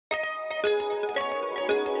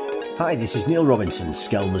Hi, this is Neil Robinson,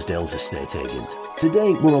 Skelmersdale's estate agent.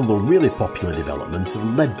 Today we're on the really popular development of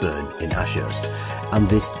Ledburn in Ashurst and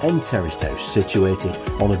this end terraced house situated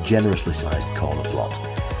on a generously sized corner plot.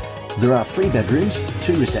 There are 3 bedrooms,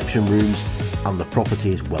 2 reception rooms and the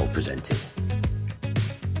property is well presented.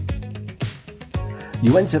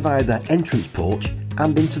 You enter via the entrance porch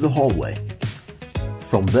and into the hallway.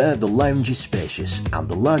 From there the lounge is spacious and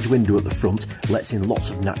the large window at the front lets in lots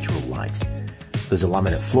of natural light. There's a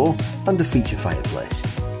laminate floor and a feature fireplace.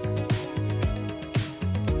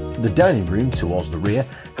 The dining room towards the rear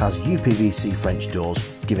has UPVC French doors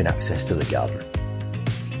giving access to the garden.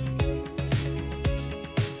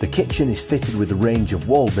 The kitchen is fitted with a range of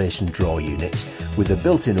wall basin drawer units with a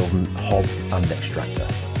built-in oven, hob and extractor.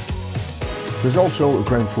 There's also a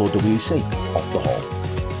ground floor WC off the hall.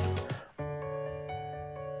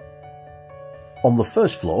 On the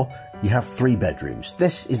first floor you have 3 bedrooms.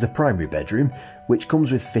 This is the primary bedroom which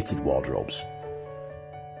comes with fitted wardrobes.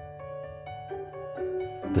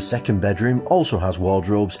 The second bedroom also has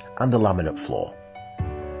wardrobes and a laminate floor.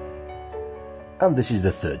 And this is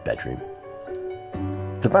the third bedroom.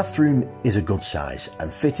 The bathroom is a good size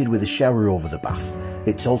and fitted with a shower over the bath.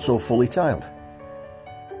 It's also fully tiled.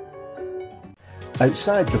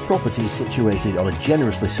 Outside, the property is situated on a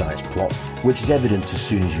generously sized plot which is evident as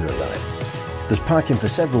soon as you arrive. There's parking for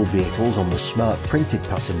several vehicles on the smart printed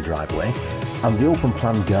pattern driveway and the open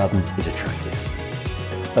plan garden is attractive.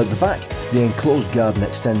 At the back, the enclosed garden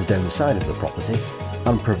extends down the side of the property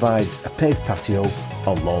and provides a paved patio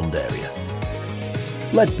on lawned area.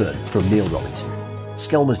 Ledburn from Neil Robinson,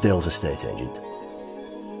 Skelmersdale's estate agent.